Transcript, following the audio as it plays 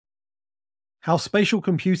how spatial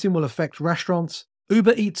computing will affect restaurants,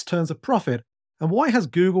 Uber Eats turns a profit, and why has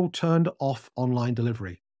Google turned off online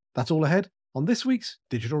delivery? That's all ahead on this week's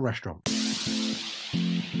Digital Restaurant.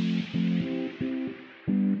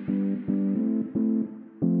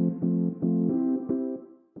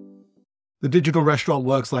 The Digital Restaurant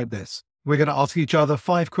works like this. We're going to ask each other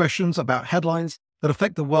 5 questions about headlines that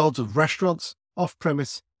affect the worlds of restaurants,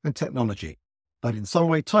 off-premise, and technology, but in some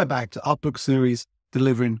way tie back to our book series,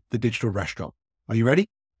 Delivering the Digital Restaurant. Are you ready?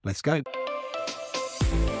 Let's go.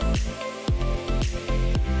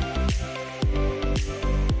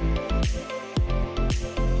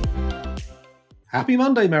 Happy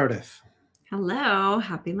Monday, Meredith. Hello.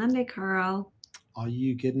 Happy Monday, Carl. Are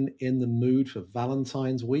you getting in the mood for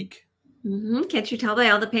Valentine's week? Can't you tell by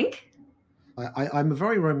all the pink? I'm a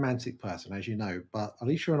very romantic person, as you know, but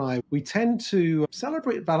Alicia and I, we tend to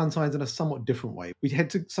celebrate Valentine's in a somewhat different way. We head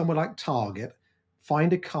to somewhere like Target,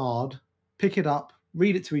 find a card, pick it up,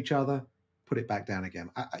 read it to each other, put it back down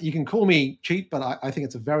again. You can call me cheap, but I think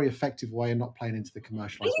it's a very effective way of not playing into the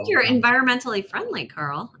commercial. I think you're environmentally friendly,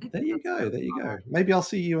 Carl. There you go. There you go. Maybe I'll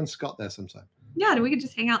see you and Scott there sometime. Yeah, we could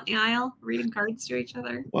just hang out in the aisle reading cards to each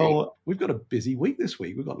other. Well, we've got a busy week this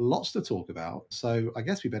week. We've got lots to talk about. So I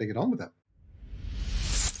guess we better get on with it.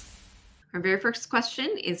 Our very first question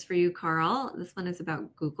is for you, Carl. This one is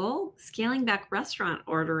about Google scaling back restaurant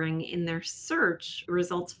ordering in their search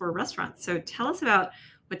results for restaurants. So tell us about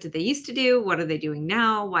what did they used to do? What are they doing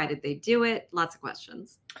now? Why did they do it? Lots of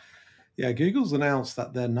questions. Yeah, Google's announced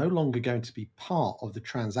that they're no longer going to be part of the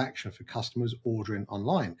transaction for customers ordering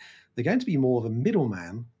online. They're going to be more of a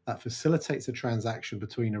middleman that facilitates a transaction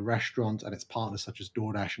between a restaurant and its partners such as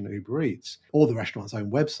DoorDash and Uber Eats, or the restaurant's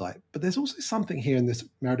own website. But there's also something here in this,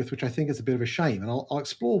 Meredith, which I think is a bit of a shame, and I'll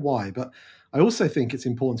explore why. But I also think it's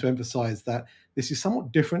important to emphasize that this is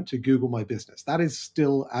somewhat different to Google My Business. That is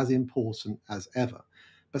still as important as ever.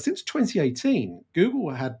 But since 2018, Google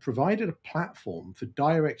had provided a platform for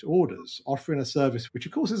direct orders, offering a service which,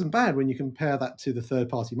 of course, isn't bad when you compare that to the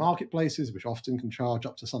third-party marketplaces, which often can charge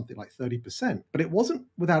up to something like 30%. But it wasn't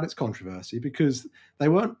without its controversy because they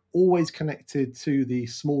weren't always connected to the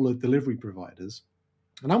smaller delivery providers.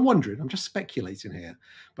 And I'm wondering, I'm just speculating here,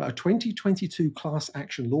 but a 2022 class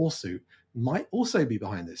action lawsuit might also be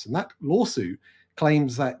behind this. And that lawsuit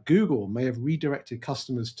claims that Google may have redirected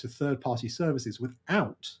customers to third-party services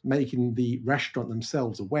without making the restaurant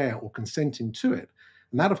themselves aware or consenting to it.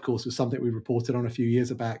 And that, of course, was something we reported on a few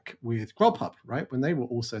years back with Grubhub, right, when they were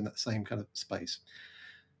also in that same kind of space.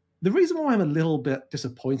 The reason why I'm a little bit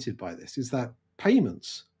disappointed by this is that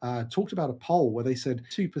Payments talked about a poll where they said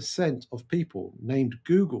 2% of people named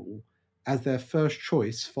Google as their first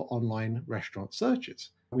choice for online restaurant searches.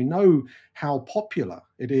 We know how popular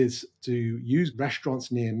it is to use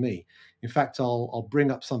restaurants near me. In fact, I'll bring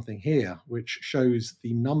up something here which shows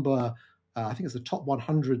the number, I think it's the top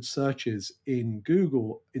 100 searches in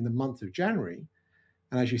Google in the month of January.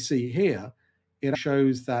 And as you see here, it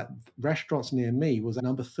shows that restaurants near me was at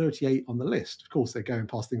number 38 on the list. Of course, they're going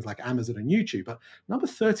past things like Amazon and YouTube, but number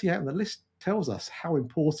 38 on the list tells us how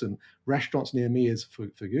important restaurants near me is for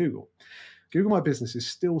Google. Google My Business is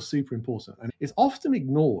still super important, and it's often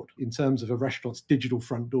ignored in terms of a restaurant's digital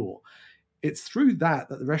front door. It's through that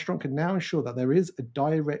the restaurant can now ensure that there is a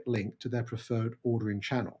direct link to their preferred ordering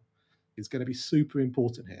channel. It's going to be super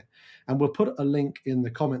important here. And we'll put a link in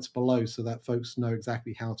the comments below so that folks know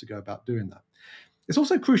exactly how to go about doing that. It's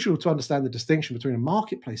also crucial to understand the distinction between a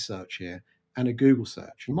marketplace search here and a Google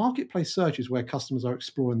search. A marketplace search is where customers are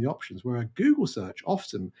exploring the options, where a Google search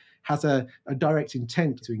often has a direct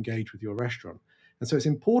intent to engage with your restaurant. And so it's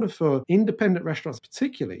important for independent restaurants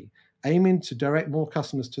particularly, aiming to direct more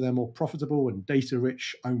customers to their more profitable and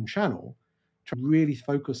data-rich own channel, to really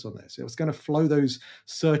focus on this. It's going to flow those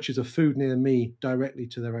searches of food near me directly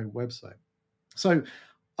to their own website. So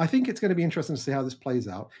I think it's going to be interesting to see how this plays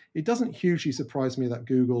out. It doesn't hugely surprise me that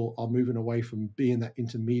Google are moving away from being that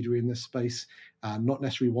intermediary in this space, not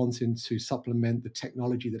necessarily wanting to supplement the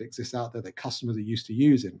technology that exists out there that customers are used to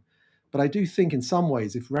using. But I do think in some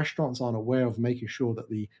ways, if restaurants aren't aware of making sure that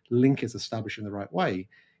the link is established in the right way,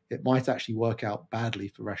 it might actually work out badly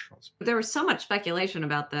for restaurants. There was so much speculation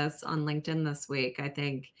about this on LinkedIn this week. I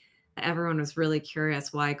think everyone was really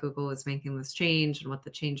curious why Google was making this change and what the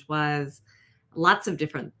change was. Lots of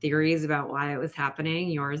different theories about why it was happening.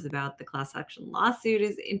 Yours about the class action lawsuit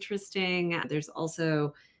is interesting. There's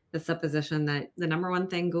also the supposition that the number one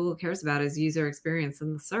thing Google cares about is user experience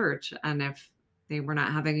in the search. And if they were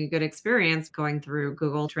not having a good experience going through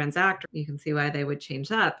Google Transact, you can see why they would change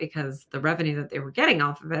that, because the revenue that they were getting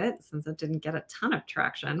off of it, since it didn't get a ton of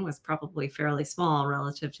traction, was probably fairly small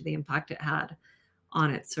relative to the impact it had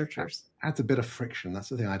on its searchers. Adds a bit of friction. That's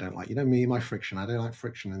the thing I don't like. You know me, my friction. I don't like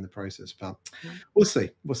friction in the process, but Yeah. we'll see.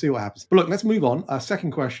 We'll see what happens. But look, let's move on. Our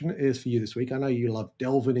second question is for you this week. I know you love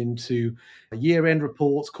delving into year-end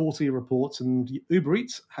reports, quarterly reports, and Uber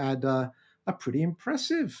Eats had a pretty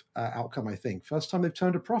impressive outcome, I think. First time they've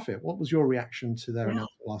turned a profit. What was your reaction to their Yeah.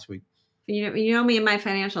 announcement last week? You know me and my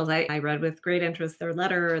financials. I read with great interest their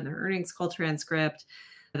letter and their earnings call transcript.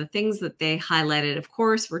 The things that they highlighted, of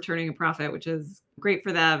course, were turning a profit, which is great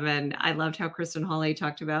for them. And I loved how Kristen Hawley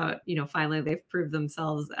talked about, finally they've proved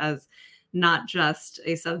themselves as not just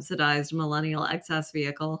a subsidized millennial excess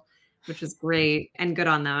vehicle, which is great and good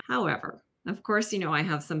on them. However, of course, I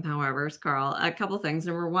have some howevers, Carl. A couple things.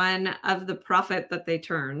 Number one, of the profit that they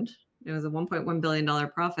turned, it was a $1.1 billion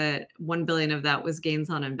profit. 1 billion of that was gains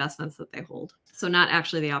on investments that they hold. So not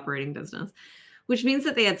actually the operating business, which means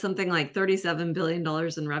that they had something like $37 billion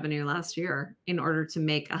in revenue last year in order to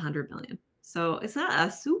make 100 million. So it's not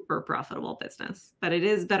a super profitable business, but it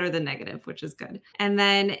is better than negative, which is good. And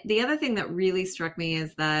then the other thing that really struck me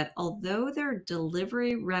is that although their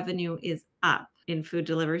delivery revenue is up in food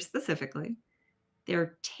delivery specifically,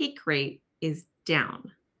 their take rate is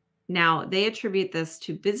down. Now, they attribute this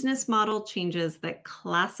to business model changes that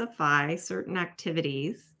classify certain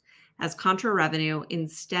activities as contra revenue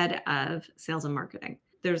instead of sales and marketing.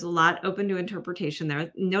 There's a lot open to interpretation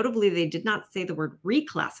there. Notably, they did not say the word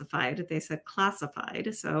reclassified. They said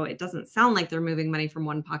classified. So it doesn't sound like they're moving money from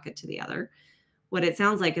one pocket to the other. What it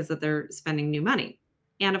sounds like is that they're spending new money.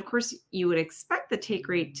 And of course, you would expect the take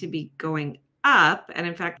rate to be going up. And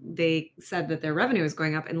in fact, they said that their revenue is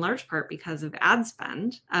going up in large part because of ad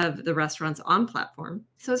spend of the restaurants on platform.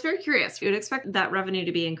 So it's very curious. You would expect that revenue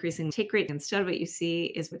to be increasing take rate. Instead, what you see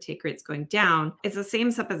is what take rate's going down. It's the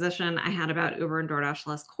same supposition I had about Uber and DoorDash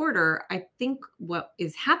last quarter. I think what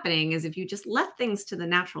is happening is if you just left things to the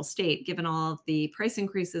natural state, given all of the price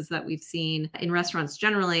increases that we've seen in restaurants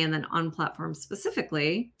generally and then on platforms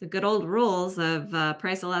specifically, the good old rules of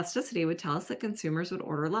price elasticity would tell us that consumers would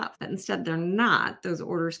order less. But instead, they're not. Those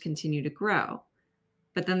orders continue to grow.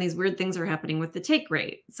 But then these weird things are happening with the take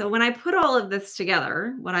rate. So when I put all of this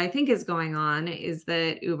together, what I think is going on is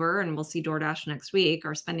that Uber, and we'll see DoorDash next week,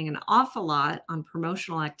 are spending an awful lot on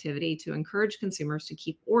promotional activity to encourage consumers to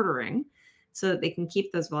keep ordering so that they can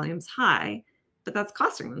keep those volumes high. But that's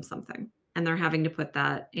costing them something. And they're having to put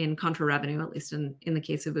that in contra revenue, at least in the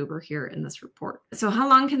case of Uber here in this report. So how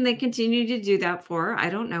long can they continue to do that for? I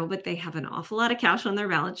don't know, but they have an awful lot of cash on their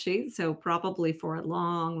balance sheet. So probably for a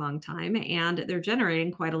long, long time. And they're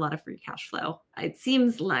generating quite a lot of free cash flow. It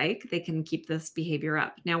seems like they can keep this behavior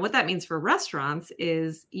up. Now, what that means for restaurants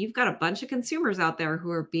is you've got a bunch of consumers out there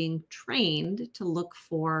who are being trained to look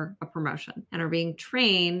for a promotion and are being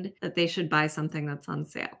trained that they should buy something that's on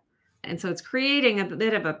sale. And so it's creating a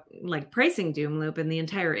bit of a pricing doom loop in the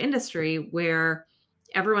entire industry where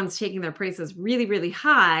everyone's taking their prices really, really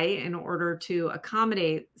high in order to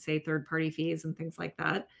accommodate, say, third-party fees and things like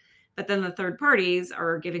that. But then the third parties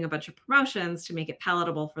are giving a bunch of promotions to make it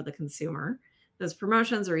palatable for the consumer. Those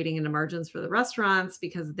promotions are eating into margins for the restaurants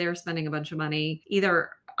because they're spending a bunch of money either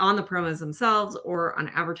on the promos themselves or on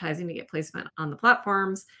advertising to get placement on the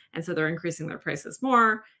platforms. And so they're increasing their prices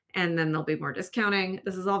more. And then there'll be more discounting.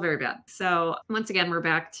 This is all very bad. So once again, we're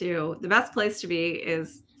back to the best place to be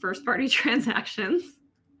is first party transactions.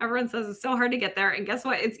 Everyone says it's so hard to get there. And guess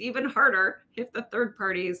what? It's even harder if the third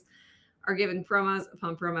parties are giving promos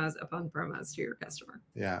upon promos upon promos to your customer.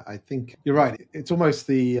 Yeah, I think you're right. It's almost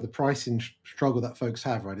the pricing struggle that folks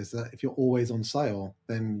have, right? Is that if you're always on sale,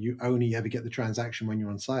 then you only ever get the transaction when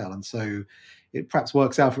you're on sale. And so it perhaps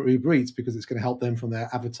works out for Uber Eats because it's going to help them from their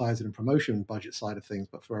advertising and promotion budget side of things.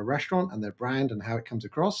 But for a restaurant and their brand and how it comes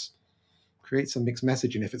across, creates some mixed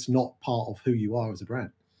messaging if it's not part of who you are as a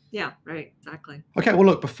brand. Yeah, right. Exactly. Okay, well,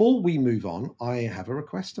 look, before we move on, I have a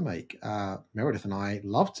request to make. Meredith and I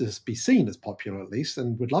love to be seen as popular, at least,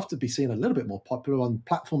 and would love to be seen a little bit more popular on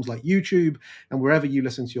platforms like YouTube and wherever you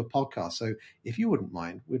listen to your podcast. So if you wouldn't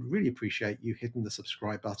mind, we'd really appreciate you hitting the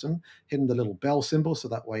subscribe button, hitting the little bell symbol, so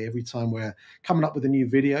that way every time we're coming up with a new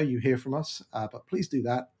video, you hear from us. But please do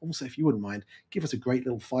that. Also, if you wouldn't mind, give us a great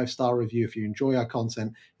little 5-star review. If you enjoy our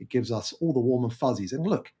content, it gives us all the warm and fuzzies. And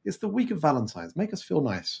look, it's the week of Valentine's. Make us feel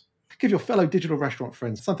nice. Give your fellow digital restaurant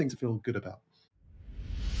friends something to feel good about.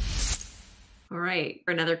 All right.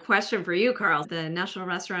 Another question for you, Carl. The National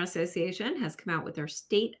Restaurant Association has come out with their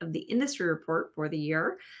State of the Industry report for the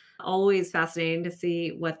year. Always fascinating to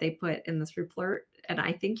see what they put in this report. and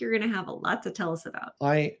I think you're going to have a lot to tell us about.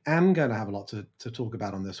 I am going to have a lot to talk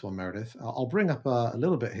about on this one, Meredith. I'll bring up a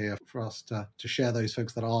little bit here for us to share those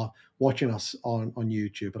folks that are watching us on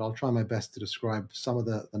YouTube, but I'll try my best to describe some of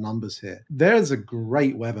the numbers here. There's a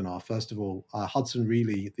great webinar, first of all. Hudson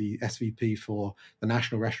Reilly, the SVP for the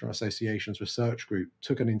National Restaurant Association's research group,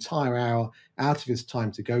 took an entire hour out of his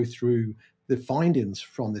time to go through the findings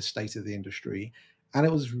from this state of the industry, and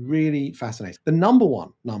it was really fascinating. The number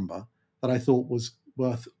one number that I thought was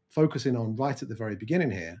worth focusing on right at the very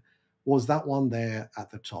beginning here was that one there at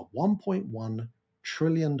the top. $1.1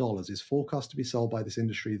 trillion is forecast to be sold by this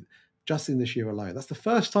industry just in this year alone. That's the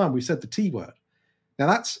first time we said the T word. Now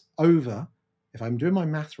that's over, if I'm doing my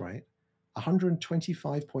math right,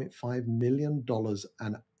 $125.5 million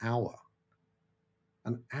an hour.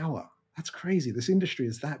 An hour. That's crazy. This industry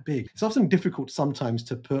is that big. It's often difficult sometimes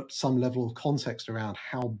to put some level of context around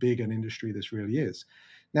how big an industry this really is.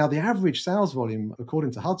 Now, the average sales volume,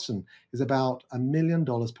 according to Hudson, is about $1 million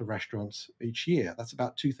per restaurant each year. That's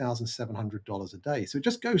about $2,700 a day. So it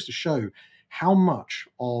just goes to show how much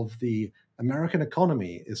of the American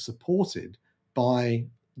economy is supported by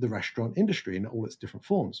the restaurant industry in all its different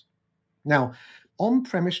forms. Now,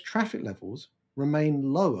 on-premise traffic levels remain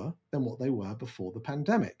lower than what they were before the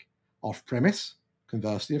pandemic. Off-premise,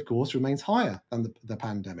 conversely, of course, remains higher than the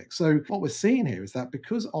pandemic. So what we're seeing here is that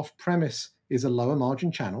because off-premise is a lower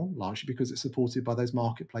margin channel, largely because it's supported by those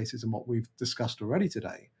marketplaces and what we've discussed already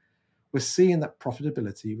today, we're seeing that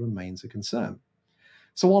profitability remains a concern.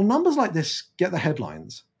 So while numbers like this get the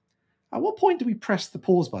headlines, at what point do we press the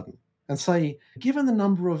pause button and say, given the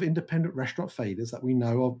number of independent restaurant failures that we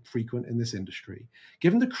know are frequent in this industry,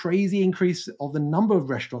 given the crazy increase of the number of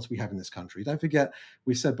restaurants we have in this country, don't forget,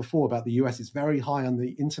 we said before about the US is very high on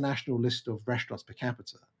the international list of restaurants per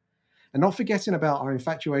capita, and not forgetting about our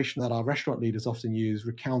infatuation that our restaurant leaders often use,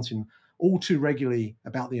 recounting all too regularly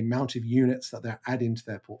about the amount of units that they're adding to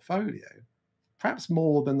their portfolio, perhaps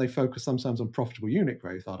more than they focus sometimes on profitable unit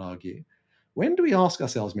growth, I'd argue. When do we ask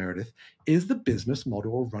ourselves, Meredith, is the business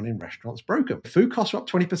model of running restaurants broken? Food costs are up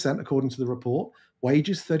 20% according to the report,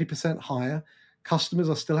 wages 30% higher, customers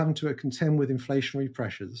are still having to contend with inflationary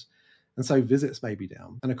pressures, and so visits may be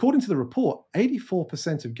down. And according to the report,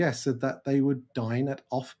 84% of guests said that they would dine at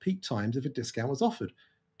off-peak times if a discount was offered.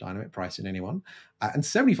 Dynamic pricing, anyone? And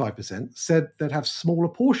 75% said they'd have smaller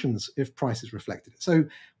portions if prices reflected it. So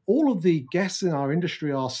all of the guests in our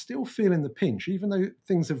industry are still feeling the pinch, even though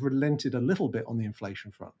things have relented a little bit on the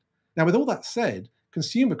inflation front. Now, with all that said,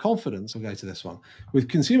 consumer confidence, I'll go to this one, with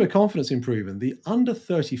consumer confidence improving, the under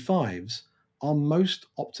 35s are most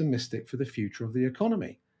optimistic for the future of the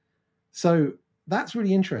economy. So that's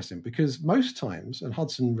really interesting because most times, and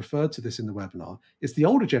Hudson referred to this in the webinar, it's the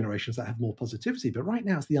older generations that have more positivity, but right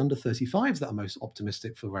now it's the under 35s that are most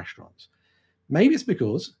optimistic for restaurants. Maybe it's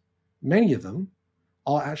because many of them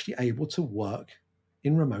are actually able to work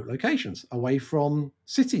in remote locations, away from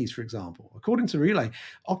cities, for example. According to Relay,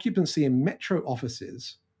 occupancy in metro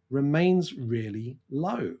offices remains really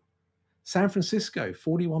low. San Francisco,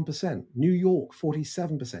 41%, New York,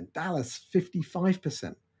 47%, Dallas,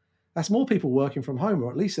 55%. That's more people working from home, or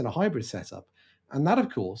at least in a hybrid setup. And that, of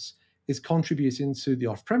course, is contributing to the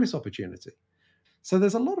off-premise opportunity. So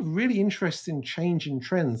there's a lot of really interesting changing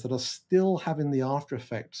trends that are still having the after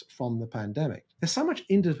effects from the pandemic. There's so much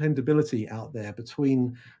independability out there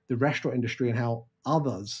between the restaurant industry and how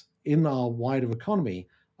others in our wider economy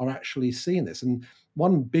are actually seeing this. And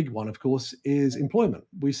one big one, of course, is employment.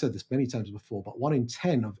 We've said this many times before, but 1 in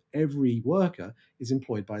 10 of every worker is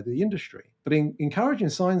employed by the industry. But encouraging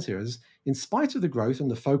signs here is, in spite of the growth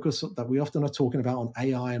and the focus that we often are talking about on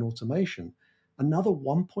AI and automation, another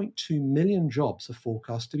 1.2 million jobs are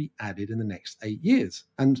forecast to be added in the next 8 years.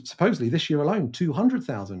 And supposedly this year alone,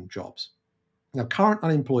 200,000 jobs. Now, current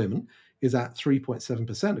unemployment is at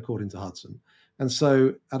 3.7%, according to Hudson. And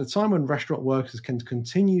so at a time when restaurant workers can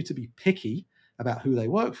continue to be picky about who they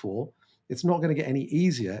work for, it's not going to get any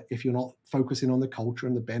easier if you're not focusing on the culture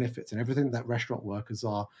and the benefits and everything that restaurant workers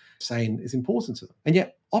are saying is important to them. And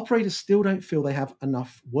yet operators still don't feel they have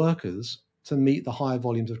enough workers to meet the higher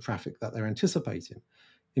volumes of traffic that they're anticipating.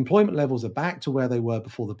 Employment levels are back to where they were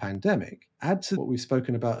before the pandemic. Add to what we've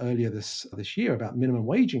spoken about earlier this year about minimum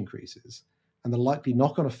wage increases and the likely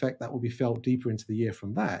knock-on effect that will be felt deeper into the year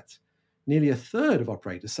from that. Nearly a third of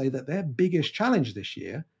operators say that their biggest challenge this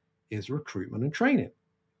year is recruitment and training.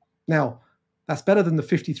 Now, that's better than the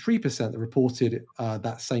 53% that reported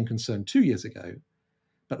that same concern 2 years ago.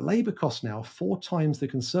 But labor costs now are 4 times the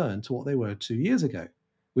concern to what they were 2 years ago,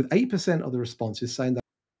 with 8% of the responses saying that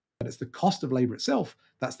it's the cost of labor itself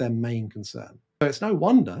that's their main concern. So it's no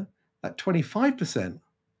wonder that 25%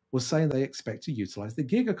 was saying they expect to utilize the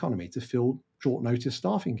gig economy to fill short notice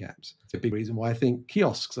staffing gaps. It's a big reason why I think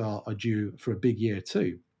kiosks are due for a big year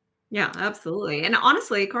too. Yeah, absolutely. And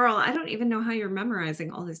honestly, Carl, I don't even know how you're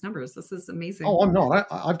memorizing all these numbers. This is amazing. Oh, I'm not.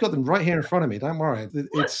 I've got them right here in front of me. Don't worry.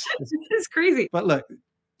 It's It's crazy. but look,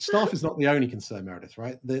 staff is not the only concern, Meredith,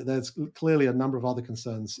 right? There's clearly a number of other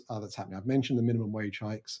concerns that's happening. I've mentioned the minimum wage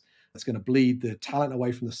hikes. It's going to bleed the talent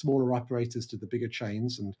away from the smaller operators to the bigger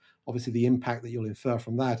chains. And obviously, the impact that you'll infer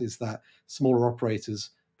from that is that smaller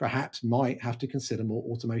operators perhaps might have to consider more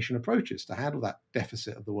automation approaches to handle that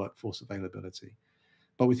deficit of the workforce availability.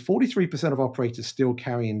 But with 43% of operators still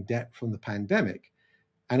carrying debt from the pandemic,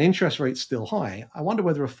 and interest rates still high, I wonder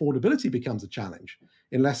whether affordability becomes a challenge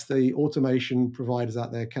unless the automation providers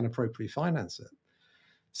out there can appropriately finance it.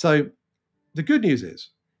 So the good news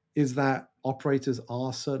is that operators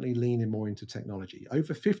are certainly leaning more into technology.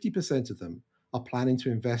 Over 50% of them are planning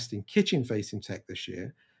to invest in kitchen-facing tech this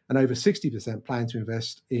year, and over 60% plan to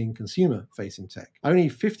invest in consumer-facing tech. Only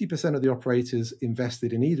 50% of the operators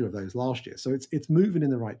invested in either of those last year, so it's moving in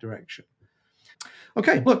the right direction.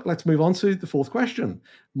 Okay, look, let's move on to the fourth question.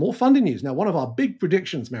 More funding news. Now, one of our big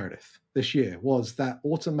predictions, Meredith, this year was that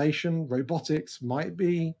automation, robotics might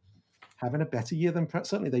be having a better year than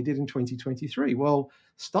certainly they did in 2023. Well,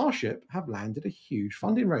 Starship have landed a huge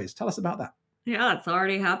funding raise. Tell us about that. Yeah, it's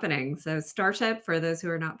already happening. So, Starship, for those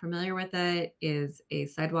who are not familiar with it, is a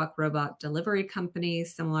sidewalk robot delivery company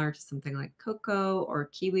similar to something like Coco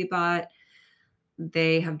or KiwiBot.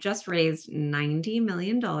 They have just raised $90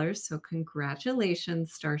 million. So,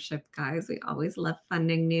 congratulations, Starship guys. We always love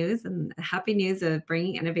funding news and happy news of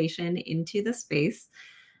bringing innovation into the space.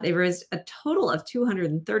 They raised a total of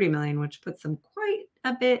 $230 million, which puts them quite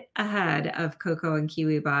a bit ahead of Coco and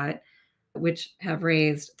KiwiBot, which have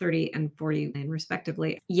raised 30 and 40 million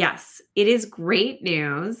respectively. Yes, it is great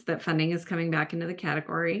news that funding is coming back into the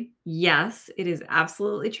category. Yes, it is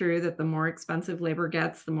absolutely true that the more expensive labor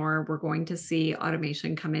gets, the more we're going to see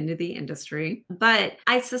automation come into the industry. But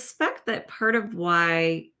I suspect that part of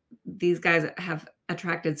why these guys have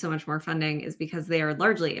attracted so much more funding is because they are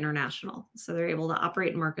largely international. So they're able to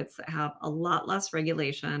operate in markets that have a lot less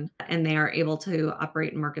regulation, and they are able to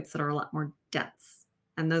operate in markets that are a lot more dense.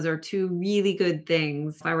 And those are two really good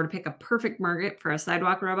things. If I were to pick a perfect market for a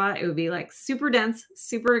sidewalk robot, it would be like super dense,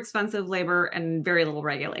 super expensive labor, and very little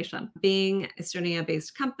regulation. Being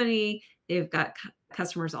Estonia-based company, they've got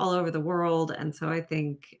customers all over the world. And so I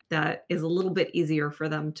think that is a little bit easier for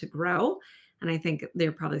them to grow. And I think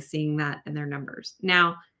they're probably seeing that in their numbers.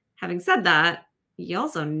 Now, having said that, you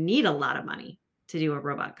also need a lot of money to do a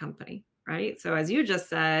robot company, right? So as you just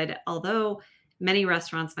said, although many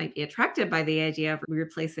restaurants might be attracted by the idea of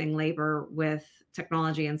replacing labor with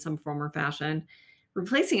technology in some form or fashion,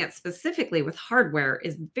 replacing it specifically with hardware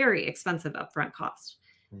is very expensive upfront cost.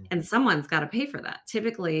 And someone's got to pay for that.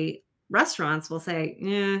 Typically, restaurants will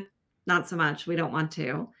say, not so much. We don't want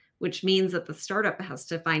to, which means that the startup has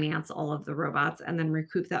to finance all of the robots and then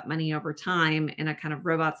recoup that money over time in a kind of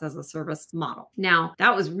robots as a service model. Now,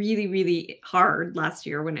 that was really, really hard last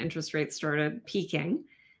year when interest rates started peaking.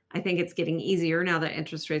 I think it's getting easier now that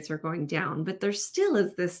interest rates are going down, but there still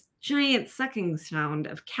is this giant sucking sound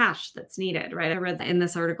of cash that's needed, right? I read in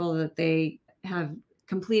this article that they have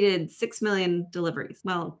completed 6 million deliveries.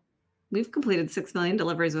 Well, we've completed 6 million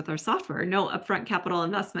deliveries with our software, no upfront capital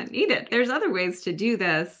investment needed. There's other ways to do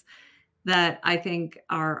this that I think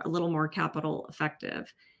are a little more capital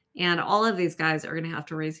effective. And all of these guys are going to have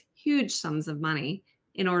to raise huge sums of money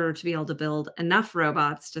in order to be able to build enough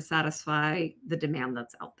robots to satisfy the demand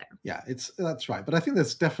that's out there. Yeah, that's right. But I think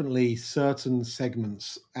there's definitely certain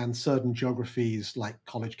segments and certain geographies like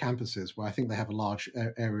college campuses where I think they have a large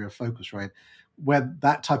area of focus, right? Where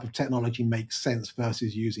that type of technology makes sense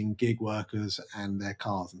versus using gig workers and their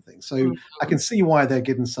cars and things. So I can see why they're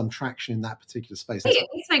getting some traction in that particular space. Hey, it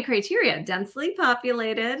meets my criteria. Densely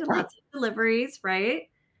populated, lots of deliveries, right?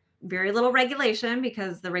 Very little regulation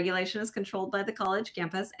because the regulation is controlled by the college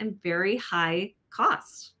campus, and very high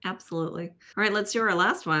cost. Absolutely. All right, let's do our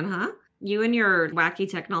last one, huh? You and your wacky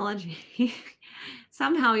technology.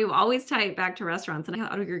 Somehow you always tie it back to restaurants, and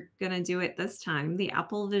how you're going to do it this time. The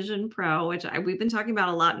Apple Vision Pro, which we've been talking about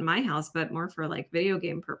a lot in my house, but more for like video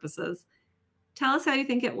game purposes. Tell us how you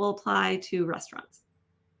think it will apply to restaurants.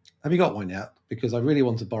 Have you got one yet? Because I really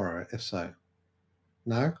want to borrow it, if so.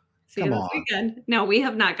 No? See you this weekend. No, we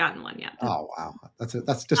have not gotten one yet. Oh, wow.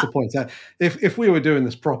 That's disappointing. If we were doing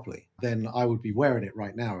this properly, then I would be wearing it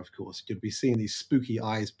right now, of course. You'd be seeing these spooky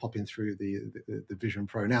eyes popping through the Vision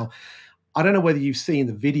Pro. Now, I don't know whether you've seen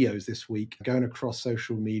the videos this week going across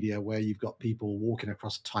social media where you've got people walking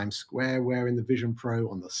across Times Square wearing the Vision Pro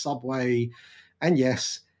on the subway. And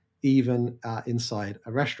yes, even inside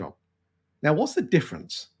a restaurant. Now, what's the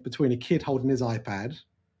difference between a kid holding his iPad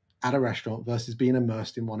at a restaurant versus being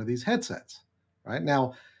immersed in one of these headsets, right?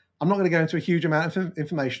 Now, I'm not going to go into a huge amount of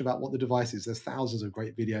information about what the device is. There's thousands of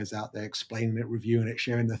great videos out there explaining it, reviewing it,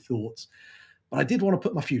 sharing their thoughts. But I did want to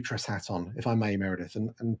put my futurist hat on, if I may, Meredith,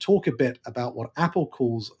 and talk a bit about what Apple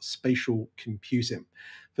calls spatial computing.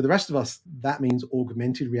 For the rest of us, that means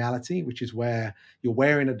augmented reality, which is where you're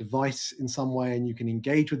wearing a device in some way and you can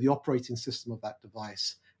engage with the operating system of that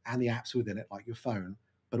device and the apps within it, like your phone,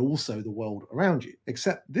 but also the world around you.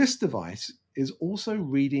 Except this device is also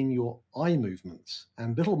reading your eye movements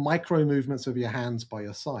and little micro movements of your hands by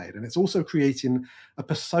your side. And it's also creating a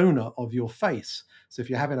persona of your face. So if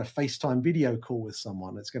you're having a FaceTime video call with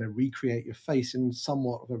someone, it's going to recreate your face in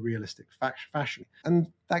somewhat of a realistic fashion. And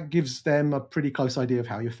that gives them a pretty close idea of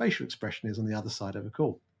how your facial expression is on the other side of a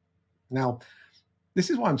call. Now, this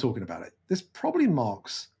is why I'm talking about it. This probably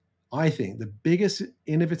marks, I think, the biggest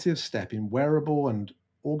innovative step in wearable and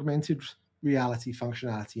augmented reality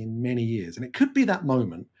functionality in many years. And it could be that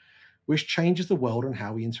moment which changes the world and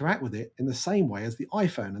how we interact with it in the same way as the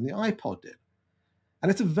iPhone and the iPod did. And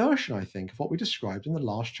it's a version, I think, of what we described in the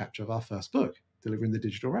last chapter of our first book, Delivering the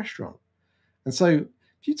Digital Restaurant. And so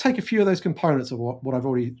if you take a few of those components of what I've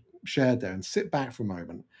already shared there and sit back for a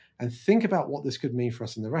moment and think about what this could mean for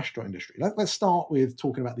us in the restaurant industry. Let's start with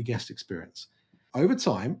talking about the guest experience. Over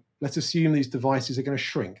time, let's assume these devices are going to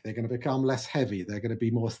shrink. They're going to become less heavy. They're going to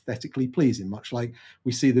be more aesthetically pleasing, much like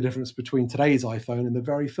we see the difference between today's iPhone and the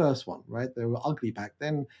very first one, right? They were ugly back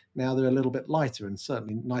then. Now they're a little bit lighter and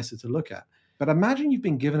certainly nicer to look at. But imagine you've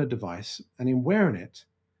been given a device and in wearing it,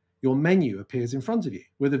 your menu appears in front of you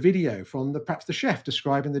with a video from perhaps the chef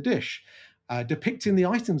describing the dish, depicting the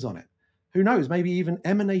items on it. Who knows, maybe even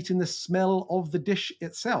emanating the smell of the dish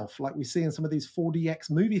itself, like we see in some of these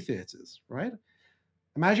 4DX movie theaters, right?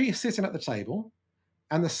 Imagine you're sitting at the table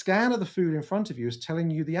and the scan of the food in front of you is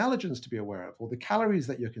telling you the allergens to be aware of or the calories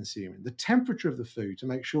that you're consuming, the temperature of the food to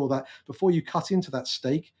make sure that before you cut into that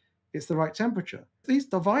steak, it's the right temperature. These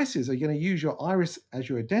devices are going to use your iris as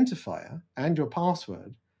your identifier and your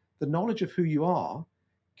password. The knowledge of who you are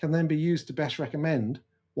can then be used to best recommend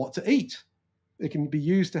what to eat. It can be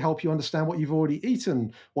used to help you understand what you've already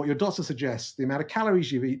eaten, what your doctor suggests, the amount of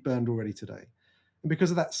calories you've burned already today. And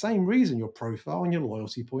because of that same reason, your profile and your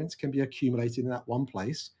loyalty points can be accumulated in that one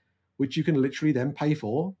place, which you can literally then pay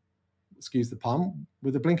for, excuse the pun,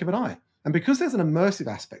 with the blink of an eye. And because there's an immersive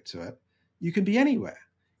aspect to it, you can be anywhere.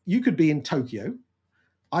 You could be in Tokyo,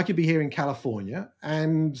 I could be here in California,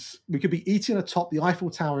 and we could be eating atop the Eiffel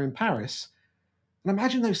Tower in Paris. And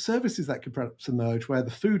imagine those services that could perhaps emerge where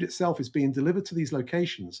the food itself is being delivered to these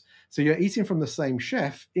locations. So you're eating from the same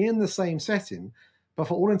chef in the same setting, but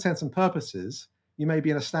for all intents and purposes, you may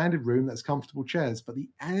be in a standard room that's comfortable chairs, but the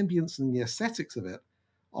ambience and the aesthetics of it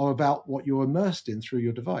are about what you're immersed in through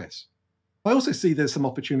your device. I also see there's some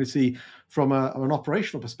opportunity from an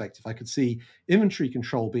operational perspective. I could see inventory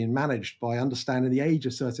control being managed by understanding the age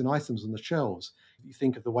of certain items on the shelves. If you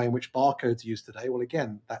think of the way in which barcodes are used today, well,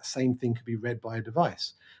 again, that same thing could be read by a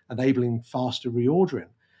device, enabling faster reordering.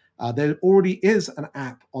 There already is an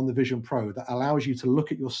app on the Vision Pro that allows you to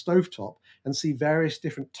look at your stovetop and see various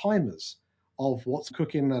different timers of what's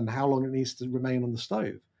cooking and how long it needs to remain on the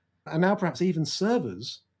stove. And now perhaps even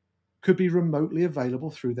servers could be remotely available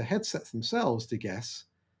through the headsets themselves to guests.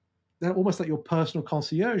 They're almost like your personal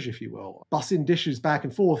concierge, if you will. Bussing dishes back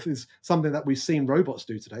and forth is something that we've seen robots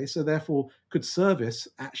do today. So therefore, could service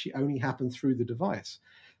actually only happen through the device?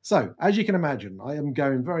 So as you can imagine, I am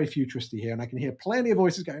going very futuristic here, and I can hear plenty of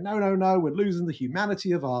voices going, no, no, no, we're losing the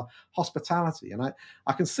humanity of our hospitality. And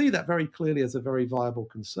I can see that very clearly as a very viable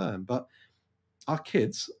concern. But our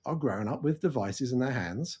kids are growing up with devices in their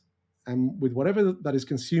hands, and with whatever that is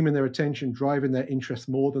consuming their attention, driving their interest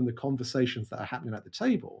more than the conversations that are happening at the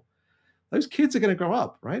table, those kids are going to grow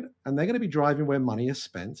up, right? And they're going to be driving where money is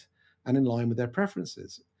spent and in line with their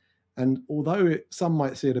preferences. And although some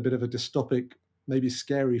might see it a bit of a dystopic, maybe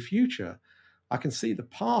scary future, I can see the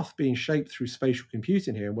path being shaped through spatial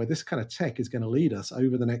computing here, and where this kind of tech is going to lead us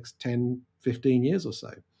over the next 10, 15 years or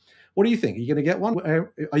so. What do you think? Are you going to get one?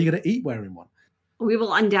 Are you going to eat wearing one? We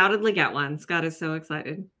will undoubtedly get one. Scott is so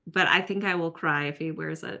excited. But I think I will cry if he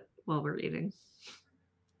wears it while we're eating.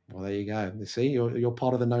 Well, there you go. You see, you're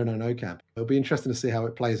part of the no camp. It'll be interesting to see how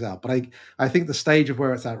it plays out. But I think the stage of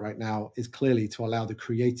where it's at right now is clearly to allow the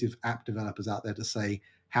creative app developers out there to say,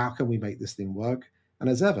 how can we make this thing work? And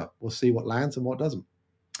as ever, we'll see what lands and what doesn't.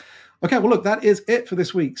 Okay, well, look, that is it for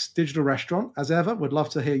this week's Digital Restaurant. As ever, we'd love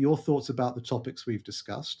to hear your thoughts about the topics we've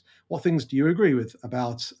discussed. What things do you agree with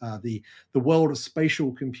about the world of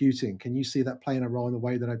spatial computing? Can you see that playing a role in the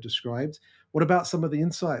way that I've described? What about some of the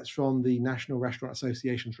insights from the National Restaurant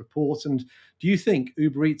Association's report? And do you think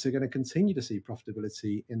Uber Eats are going to continue to see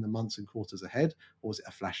profitability in the months and quarters ahead, or is it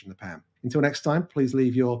a flash in the pan? Until next time, please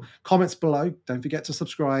leave your comments below. Don't forget to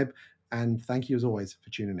subscribe. And thank you, as always, for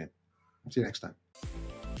tuning in. See you next time.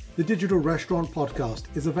 The Digital Restaurant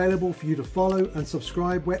Podcast is available for you to follow and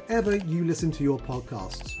subscribe wherever you listen to your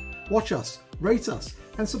podcasts. Watch us, rate us,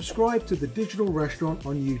 and subscribe to The Digital Restaurant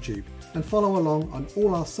on YouTube, and follow along on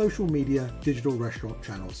all our social media digital restaurant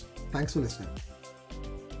channels. Thanks for listening.